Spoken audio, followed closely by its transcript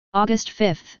August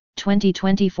 5,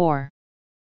 2024.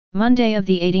 Monday of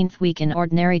the 18th week in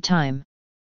Ordinary Time.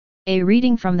 A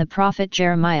reading from the prophet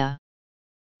Jeremiah.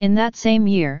 In that same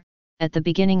year, at the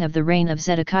beginning of the reign of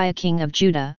Zedekiah king of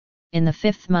Judah, in the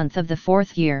 5th month of the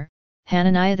 4th year,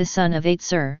 Hananiah the son of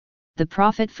Atsur, the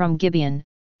prophet from Gibeon,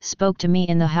 spoke to me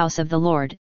in the house of the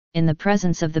Lord, in the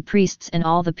presence of the priests and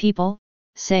all the people,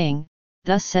 saying,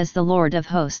 Thus says the Lord of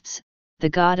hosts, the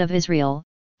God of Israel,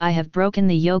 I have broken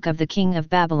the yoke of the king of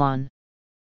Babylon.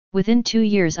 Within 2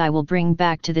 years I will bring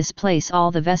back to this place all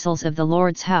the vessels of the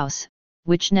Lord's house,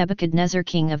 which Nebuchadnezzar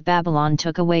king of Babylon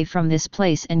took away from this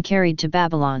place and carried to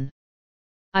Babylon.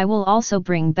 I will also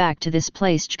bring back to this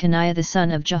place Jeconiah the son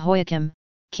of Jehoiakim,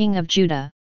 king of Judah,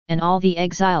 and all the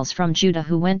exiles from Judah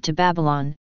who went to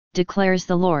Babylon, declares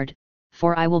the Lord,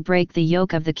 for I will break the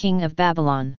yoke of the king of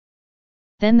Babylon.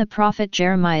 Then the prophet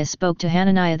Jeremiah spoke to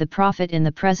Hananiah the prophet in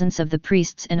the presence of the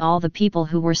priests and all the people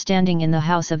who were standing in the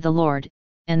house of the Lord,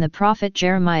 and the prophet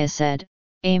Jeremiah said,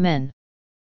 Amen.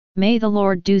 May the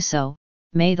Lord do so,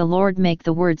 may the Lord make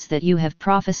the words that you have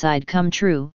prophesied come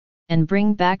true, and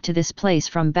bring back to this place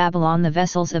from Babylon the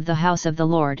vessels of the house of the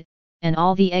Lord, and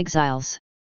all the exiles.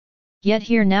 Yet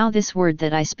hear now this word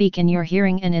that I speak in your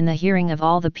hearing and in the hearing of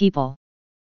all the people.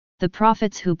 The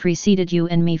prophets who preceded you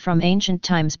and me from ancient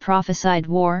times prophesied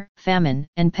war, famine,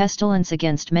 and pestilence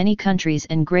against many countries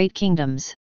and great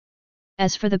kingdoms.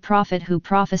 As for the prophet who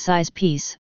prophesies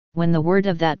peace, when the word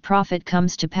of that prophet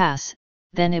comes to pass,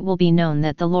 then it will be known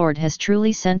that the Lord has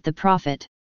truly sent the prophet.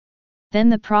 Then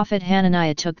the prophet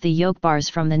Hananiah took the yoke bars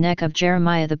from the neck of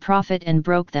Jeremiah the prophet and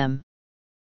broke them.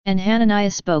 And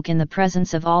Hananiah spoke in the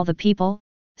presence of all the people,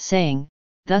 saying,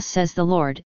 Thus says the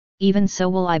Lord, even so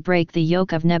will I break the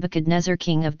yoke of Nebuchadnezzar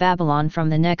king of Babylon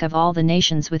from the neck of all the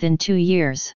nations within 2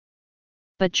 years.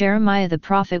 But Jeremiah the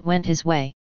prophet went his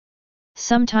way.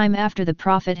 Some time after the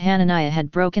prophet Hananiah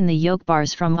had broken the yoke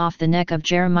bars from off the neck of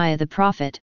Jeremiah the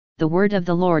prophet, the word of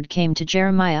the Lord came to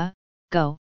Jeremiah,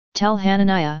 Go, tell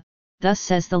Hananiah, Thus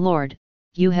says the Lord,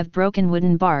 You have broken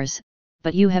wooden bars,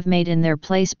 but you have made in their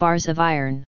place bars of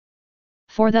iron.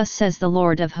 For thus says the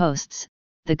Lord of hosts,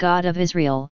 the God of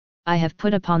Israel, I have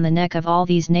put upon the neck of all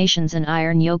these nations an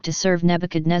iron yoke to serve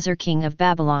Nebuchadnezzar king of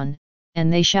Babylon,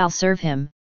 and they shall serve him,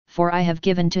 for I have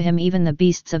given to him even the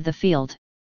beasts of the field.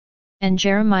 And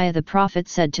Jeremiah the prophet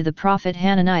said to the prophet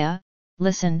Hananiah,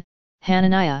 Listen,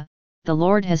 Hananiah, the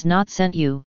Lord has not sent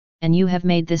you, and you have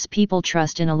made this people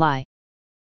trust in a lie.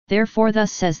 Therefore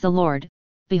thus says the Lord,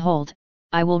 Behold,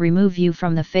 I will remove you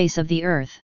from the face of the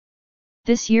earth.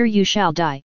 This year you shall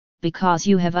die, because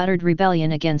you have uttered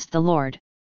rebellion against the Lord.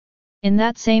 In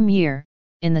that same year,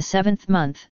 in the 7th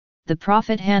month, the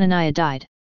prophet Hananiah died.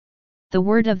 The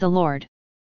word of the Lord.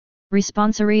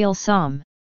 Responsorial Psalm.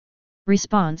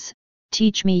 Response,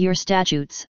 Teach me your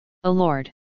statutes, O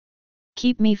Lord.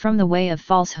 Keep me from the way of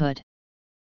falsehood.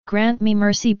 Grant me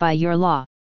mercy by your law.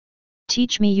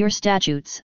 Teach me your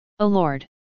statutes, O Lord.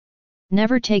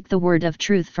 Never take the word of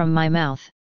truth from my mouth.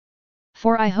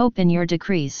 For I hope in your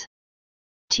decrees.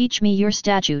 Teach me your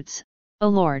statutes, O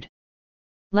Lord.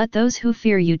 Let those who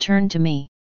fear you turn to me,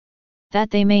 that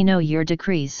they may know your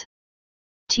decrees.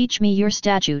 Teach me your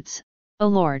statutes, O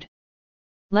Lord.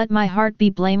 Let my heart be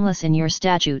blameless in your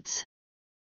statutes,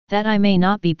 that I may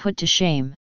not be put to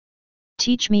shame.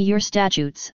 Teach me your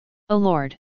statutes, O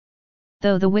Lord.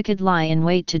 Though the wicked lie in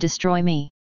wait to destroy me,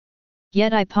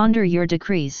 yet I ponder your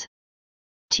decrees.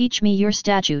 Teach me your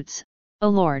statutes, O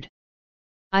Lord.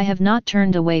 I have not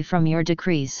turned away from your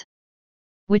decrees,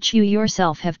 which you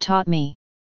yourself have taught me.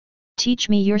 Teach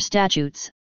me your statutes,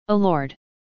 O Lord.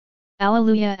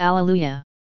 Alleluia, Alleluia.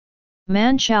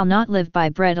 Man shall not live by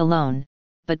bread alone,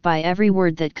 but by every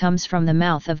word that comes from the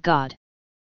mouth of God.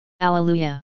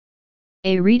 Alleluia.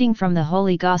 A reading from the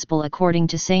Holy Gospel according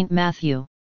to Saint Matthew.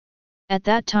 At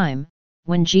that time,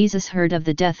 when Jesus heard of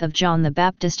the death of John the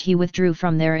Baptist, he withdrew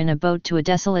from there in a boat to a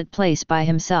desolate place by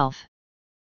himself.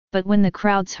 But when the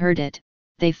crowds heard it,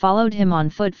 they followed him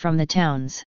on foot from the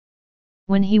towns.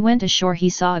 When he went ashore he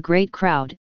saw a great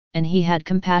crowd, and he had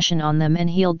compassion on them and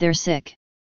healed their sick.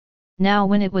 Now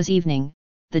when it was evening,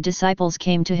 the disciples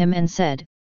came to him and said,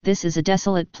 This is a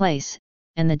desolate place,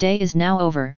 and the day is now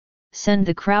over, send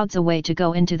the crowds away to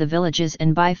go into the villages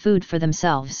and buy food for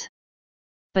themselves.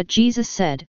 But Jesus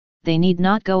said, They need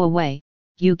not go away,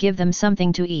 you give them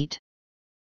something to eat.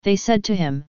 They said to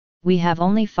him, We have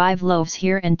only 5 loaves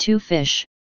here and 2 fish.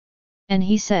 And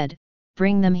he said,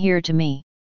 Bring them here to me.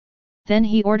 Then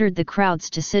he ordered the crowds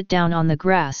to sit down on the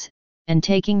grass, and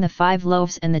taking the 5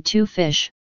 loaves and the 2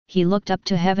 fish, he looked up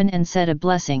to heaven and said a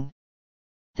blessing.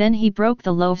 Then he broke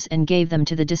the loaves and gave them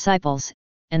to the disciples,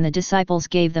 and the disciples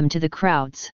gave them to the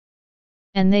crowds.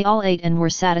 And they all ate and were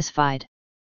satisfied.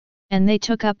 And they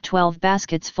took up 12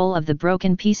 baskets full of the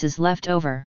broken pieces left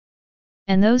over.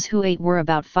 And those who ate were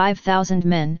about 5,000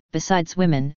 men, besides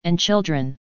women and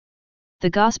children. The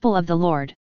Gospel of the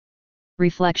Lord.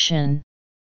 Reflection.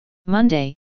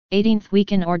 Monday, 18th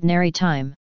week in Ordinary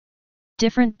Time.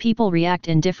 Different people react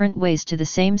in different ways to the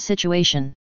same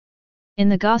situation. In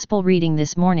the Gospel reading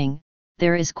this morning,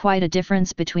 there is quite a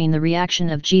difference between the reaction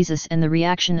of Jesus and the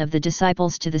reaction of the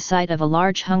disciples to the sight of a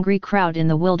large hungry crowd in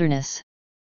the wilderness.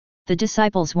 The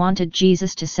disciples wanted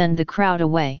Jesus to send the crowd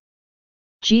away.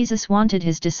 Jesus wanted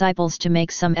his disciples to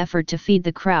make some effort to feed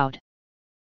the crowd.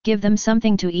 "Give them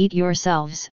something to eat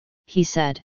yourselves," he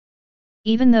said.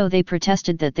 Even though they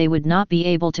protested that they would not be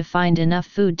able to find enough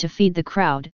food to feed the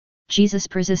crowd, Jesus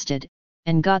persisted,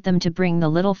 and got them to bring the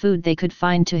little food they could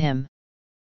find to him.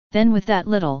 Then with that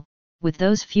little, with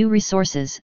those few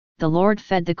resources, the Lord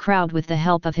fed the crowd with the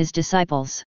help of his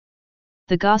disciples.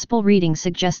 The Gospel reading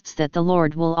suggests that the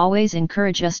Lord will always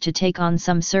encourage us to take on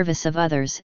some service of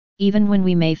others, even when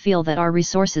we may feel that our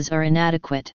resources are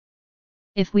inadequate.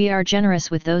 If we are generous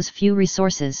with those few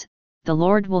resources, the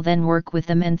Lord will then work with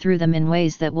them and through them in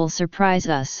ways that will surprise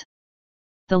us.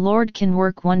 The Lord can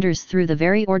work wonders through the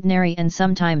very ordinary and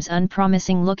sometimes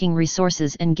unpromising-looking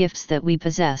resources and gifts that we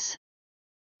possess.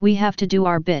 We have to do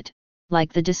our bit,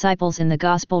 like the disciples in the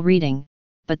Gospel reading,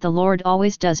 but the Lord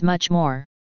always does much more.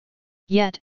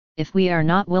 Yet, if we are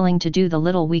not willing to do the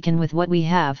little we can with what we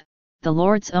have, the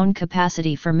Lord's own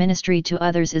capacity for ministry to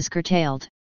others is curtailed.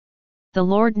 The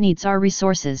Lord needs our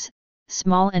resources,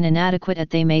 small and inadequate as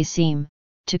they may seem,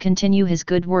 to continue his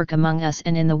good work among us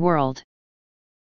and in the world.